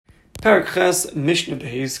Parak Ches Mishnah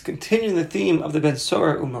Beis, continuing the theme of the Ben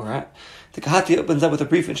Sorah Umorah. The Kahati opens up with a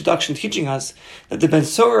brief introduction teaching us that the Ben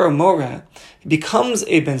Sorah Umorah becomes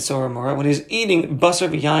a Ben Sorah Umorah when he's eating basar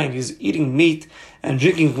v'yayin, he's eating meat and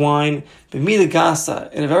drinking wine, b'mida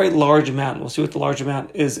gasa, in a very large amount. We'll see what the large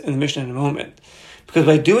amount is in the Mishnah in a moment. Because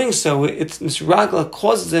by doing so, it's misragla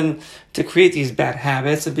causes him to create these bad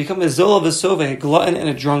habits and become a zola v'sove, a glutton and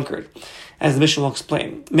a drunkard, as the Mishnah will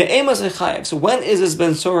explain. So when is this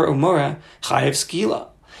Ben Sorah Umorah chayev skila?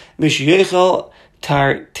 Mishiyechel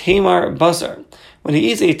tar tamar basar, when he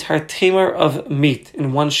eats a tar tamar of meat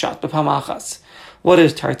in one shot, b'pamachas. What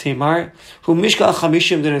is tar tamar? Hu mishkal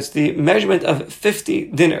chamishim dinar. It's the measurement of 50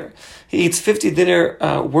 dinar. He eats 50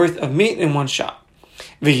 dinar worth of meat in one shot.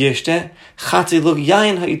 V'yishte chatzi lug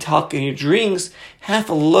yayin ha'italki, and he drinks half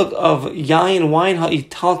a lug of yayin wine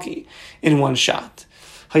ha'italki in one shot.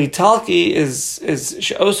 Ha'italki is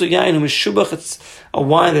also yayin mishubach. It's a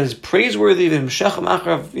wine that is praiseworthy.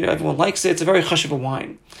 Everyone likes it. It's a very chashuv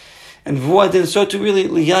wine. And v'uadin, so to really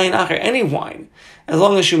liyayin acher, any wine, as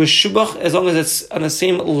long as you mishubach, as long as it's on the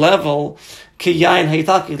same level ki yayin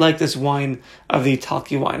ha'italki, like this wine of the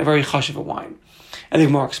talki wine, a very chashuv wine. And the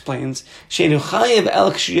Gemara explains,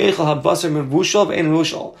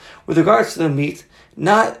 with regards to the meat,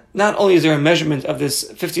 not only is there a measurement of this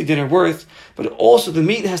 50 dinar worth, but also the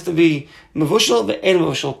meat has to be mevushal ve'en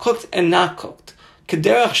mevushal, cooked and not cooked.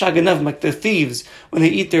 Kederach shaganav, like the thieves, when they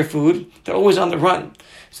eat their food, they're always on the run.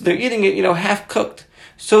 So they're eating it, half cooked.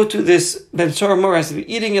 So to this Ben Sorah Umorah has to be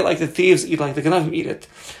eating it like the thieves eat, like the ganavim eat it.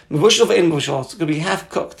 Mevushal ve'en mevushal, it's going to be half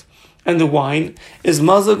cooked. And the wine is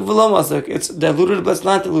mazuk v'lo mazuk. It's diluted, but it's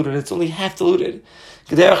not diluted. It's only half diluted.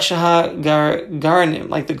 Kederach shaha garnim,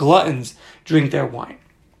 like the gluttons drink their wine.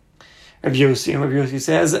 Rabbi Yossi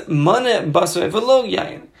says, Mane basar v'lo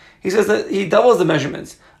yayin. He says that he doubles the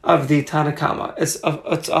measurements of the Tanakama.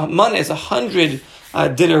 Mane is 100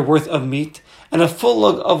 dinar worth of meat, and a full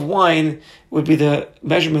lug of wine would be the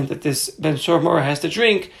measurement that this Ben Sorah Umorah has to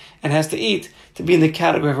drink and has to eat to be in the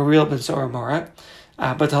category of a real Ben Sorah Umorah.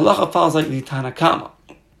 But halacha follows like the Tanakama.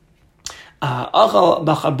 Achal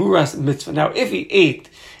b'chaburas mitzvah. Now, if he ate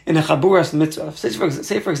in a chaburas mitzvah, say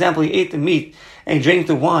for example, he ate the meat and he drank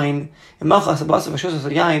the wine in machas abasav v'shosas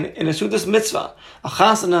yayin in a sudas mitzvah, a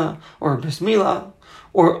chasana or a bris milah,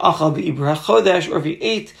 or achal b'ibra chodesh, or if he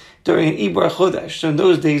ate during an ibra chodesh. So in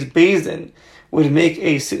those days, Beis Din would make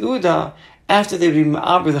a seuda after they would be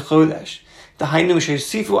ma'abra the chodesh. The hainu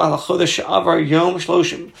sheisifu ala chodesh she'avar yom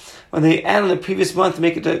shloshim, when they add on the previous month to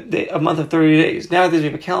make it a month of 30 days. Nowadays we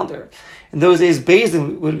have a calendar. In those days, Beis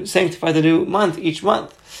Din would sanctify the new month each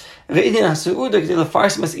month. He made the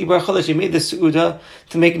seuda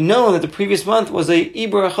to make known that the previous month was a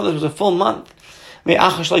ibra chodesh, was a full month.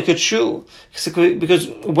 Because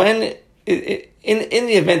when in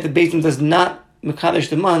the event that Beis Din does not Mekadesh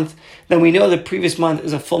the month, then we know the previous month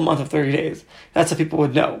is a full month of 30 days. That's how people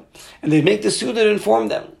would know. And they make the seuda to inform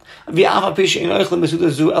them. Even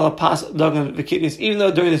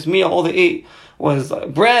though during this meal all they ate was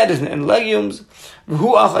bread and legumes,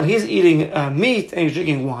 and he's eating meat and he's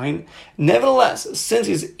drinking wine. Nevertheless, since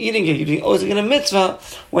he's eating it, using a mitzvah,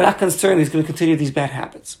 we're not concerned he's going to continue these bad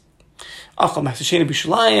habits. Or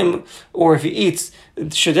if he eats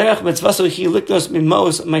shederach mitzvah, so he liknos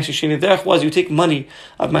mimos ma'aseh derech was you take money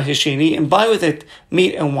of ma'aseh and buy with it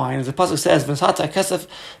meat and wine. As the pasuk says, v'nasata kesef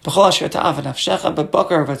b'chol asher ta'av nafshecha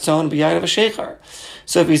b'bakar v'tzon b'yayin v'sheichar.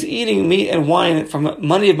 So if he's eating meat and wine from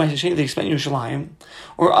money of ma'aseh that he spent in Yerushalayim,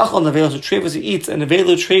 or achal nevelos trefas, he eats a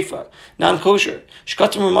nevelu trefa, non-kosher,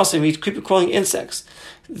 shkatim r'masim, he eats creepy crawling insects.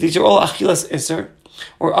 These are all achilas iser.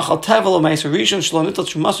 Or achal tevel or ma'aser rishon shlo nitel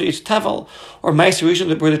trumasu eats tevel, or ma'aser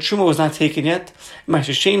rishon where the truma was not taken yet,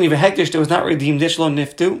 ma'aser sheni v'hekdesh that was not redeemed shlo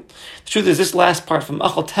niftu. The truth is, this last part from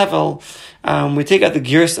achal tevel, we take out the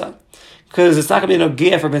girsa because it's not going to be no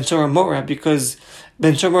gear for Ben Sorah Umorah, because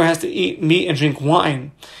Ben Sorah Umorah has to eat meat and drink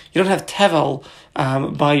wine. You don't have tevel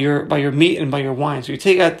by your meat and by your wine. So you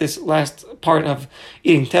take out this last part of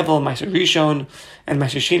eating tevel, ma'aser rishon, and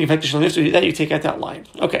ma'aser sheni v'hekdesh shlo niftu. That you take out that line.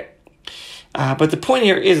 Okay. But the point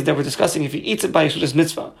here is that we're discussing if he eats it by Yisudas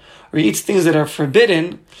mitzvah, or he eats things that are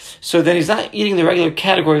forbidden, so then he's not eating the regular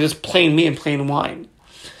category, just plain meat and plain wine.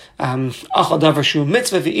 Achal davar shu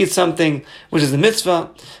mitzvah, if he eats something which is the mitzvah,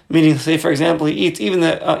 meaning, say for example, he eats even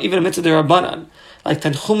a mitzvah derabanan, like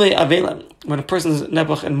tanchumei avelim, when a person's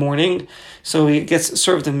nebuch in mourning, so he gets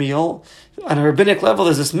served a meal. On a rabbinic level,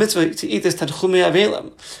 there's this mitzvah to eat this tanchumei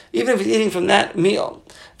avelim, even if he's eating from that meal.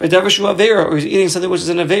 Or he's eating something which is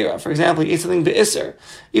an avera. For example, he ate something be'isser,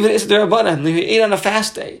 even isser derabanan, he ate on a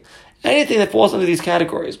fast day. Anything that falls under these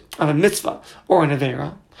categories of a mitzvah or an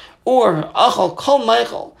avera, Or achal kol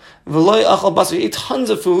meichel v'loy achal basar. He ate tons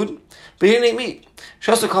of food, but he didn't eat meat.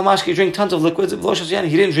 Shasa kol mashke, he drank tons of liquids. V'lo shasyan,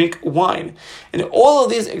 he didn't drink wine. In all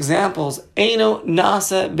of these examples, eino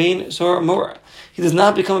nasa ben sora mora. He does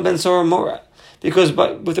not become a ben sora mora. Because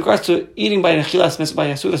with regards to eating by nechilas mitzvah, by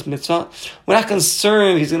yasudas mitzvah, we're not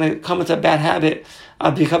concerned he's going to come into a bad habit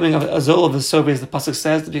of becoming a zol of a sobe, as the pasuk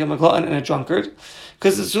says, to become a glutton and a drunkard,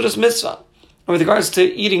 because it's yasudas mitzvah. And with regards to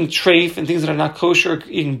eating treif and things that are not kosher,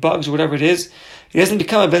 eating bugs or whatever it is, he doesn't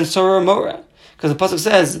become a ben sora or mora. Because the pasuk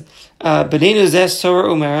says, "B'neinu zeh sora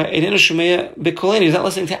umera, einenu shumea b'kolenu." He's not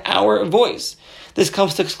listening to our voice. This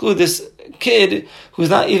comes to exclude this kid who's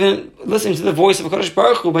not even listening to the voice of HaKadosh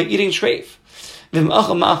Baruch Hu by eating treif.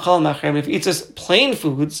 If he eats just plain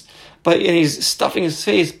foods, and he's stuffing his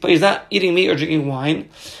face, but he's not eating meat or drinking wine,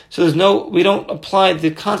 so we don't apply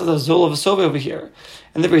the concept of zol of a sova over here,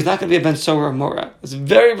 and therefore he's not going to be a ben sora or mora. It's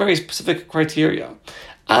very, very specific criteria.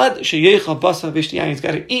 Ad sheyechal basa v'shtiyah, he's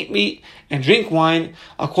got to eat meat and drink wine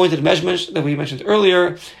according to the measurements that we mentioned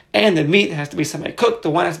earlier, and the meat has to be semi-cooked, the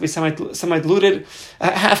wine has to be semi-diluted,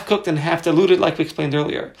 half-cooked and half-diluted, like we explained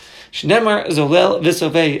earlier. Shnemar zolel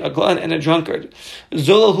v'sovei, a glutton and a drunkard.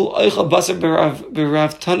 Zolel hu oichal basar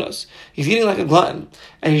b'rav tanos. He's eating like a glutton,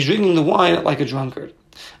 and he's drinking the wine like a drunkard.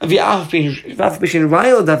 We don't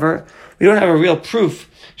have a real proof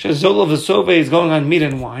Zolel v'sovei is going on meat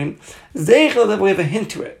and wine. Zeichel, that we have a hint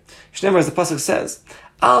to it. Shnemar, as the pasuk says,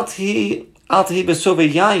 Al tihi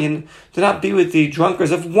b'sovei yayin, do not be with the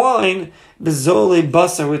drunkards of wine, b'zolei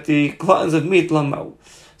basar, with the gluttons of meat, lamo.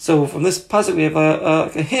 So from this pasuk we have a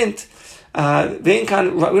hint. We don't have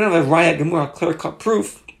a raya gemura, clear-cut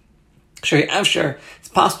proof. It's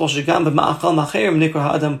possible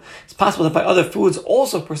it's possible that by other foods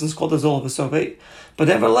also a person is called a zol v'sovei. But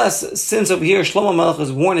nevertheless, since over here Shlomo Melech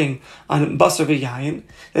is warning on basar v'yayin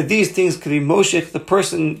that these things could be moshech the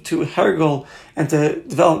person to hergel and to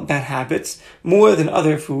develop bad habits more than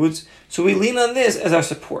other foods, so we lean on this as our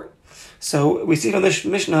support. So we see from this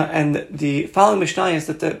Mishnah and the following Mishnah is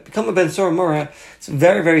that to become a ben sora mora, it's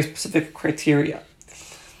very, very specific criteria.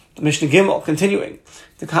 The Mishnah Gimel, continuing,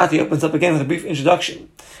 the Kati opens up again with a brief introduction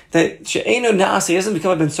that she'eino na'aseh, he doesn't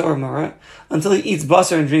become a ben sora mora until he eats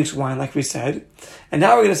basar and drinks wine, like we said. And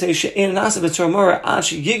now we're going to say she'eino na'aseh ben sora mora ad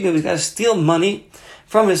she'yignav, he's got to steal money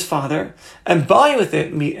from his father and buy with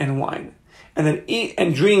it meat and wine, and then eat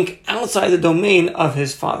and drink outside the domain of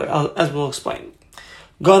his father, as we'll explain.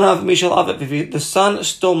 Ganav mishal aviv, the son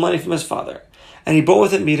stole money from his father, and he bought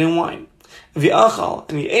with it meat and wine. V'achal,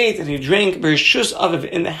 and he ate and he drank b'rishus aviv,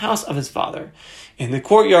 in the house of his father, in the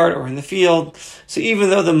courtyard or in the field. So even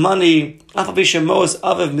though the money, even though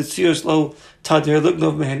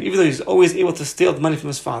he's always able to steal the money from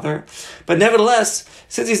his father, but nevertheless,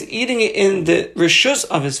 since he's eating it in the rishus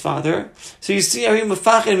of his father, so you see,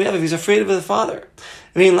 he's afraid of the father.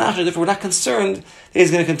 Therefore, we're not concerned that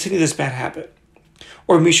he's going to continue this bad habit.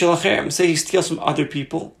 Or mishal acherem, say he steals from other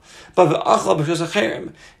people, but so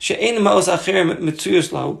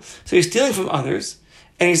he's stealing from others,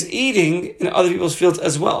 and he's eating in other people's fields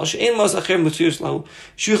as well. He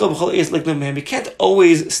can't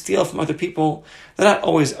always steal from other people, they're not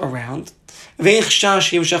always around. We're not concerned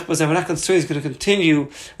he's going to continue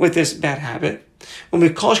with this bad habit. When we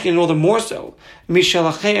call and all the more so,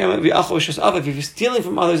 if he's stealing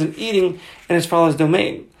from others and eating in his father's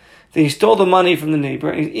domain, that he stole the money from the neighbor,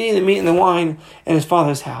 and he's eating the meat and the wine in his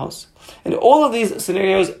father's house. In all of these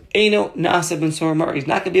scenarios, eino na'aseh ben sora mora, he's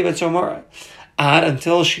not going to be a ben sora mora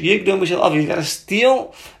until sheyigdom mishal aviv. He's got to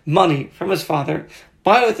steal money from his father,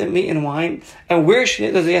 buy with it meat and wine, and where does he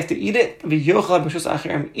have to eat it?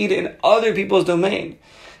 Eat it in other people's domain.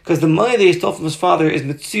 Because the money that he stole from his father is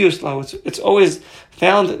mitzius lo, it's always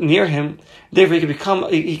found near him. Therefore,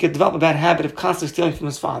 he could develop a bad habit of constantly stealing from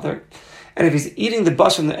his father. And if he's eating the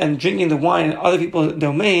basar and drinking the wine in other people's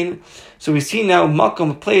domain, so we see now makom,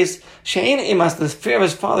 a place, she'ein imas, the fear of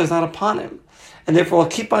his father is not upon him. And therefore we'll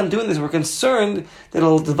keep on doing this. We're concerned that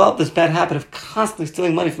he'll develop this bad habit of constantly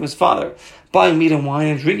stealing money from his father, buying meat and wine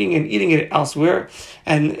and drinking and eating it elsewhere.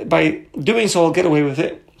 And by doing so, he'll get away with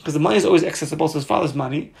it, because the money is always accessible to his father's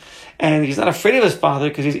money. And he's not afraid of his father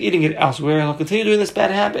because he's eating it elsewhere, and he'll continue doing this bad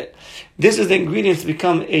habit. This is the ingredients to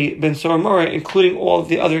become a ben sora mora, including all of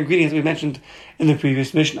the other ingredients we mentioned in the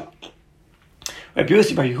previous Mishnah. Rabbi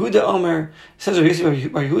Yossi bar Yehuda Omer says, Rabbi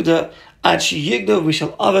Yossi bar Yehuda, ad sheyigdov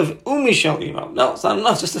mishal aviv umishal imo. No, it's not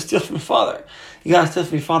enough just to steal from your father. You got to steal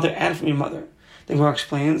from your father and from your mother. The Gemara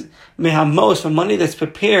explains, mehamos, for money that's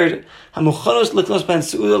prepared, hamuchanos liknos ben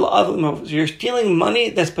seudah la'aviv imo. So you're stealing money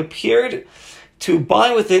that's prepared to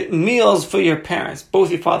buy with it meals for your parents, both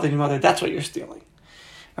your father and your mother. That's what you're stealing.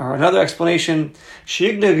 Or another explanation,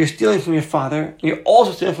 Shignav, you're stealing from your father, you're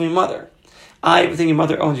also stealing from your mother. Everything your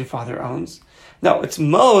mother owns, your father owns. No, it's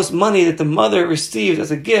most money that the mother receives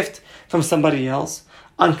as a gift from somebody else,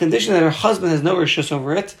 on condition that her husband has no rishus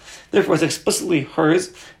over it, therefore it's explicitly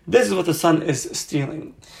hers. This is what the son is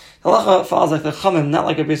stealing. Halacha follows like the Chamim, not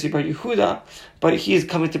like Rabbi Yossi bar Yehuda, but he's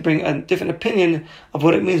coming to bring a different opinion of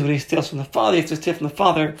what it means when he steals from the father. He has to steal from the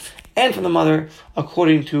father and from the mother,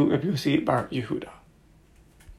 according to Rabbi Yossi bar Yehuda.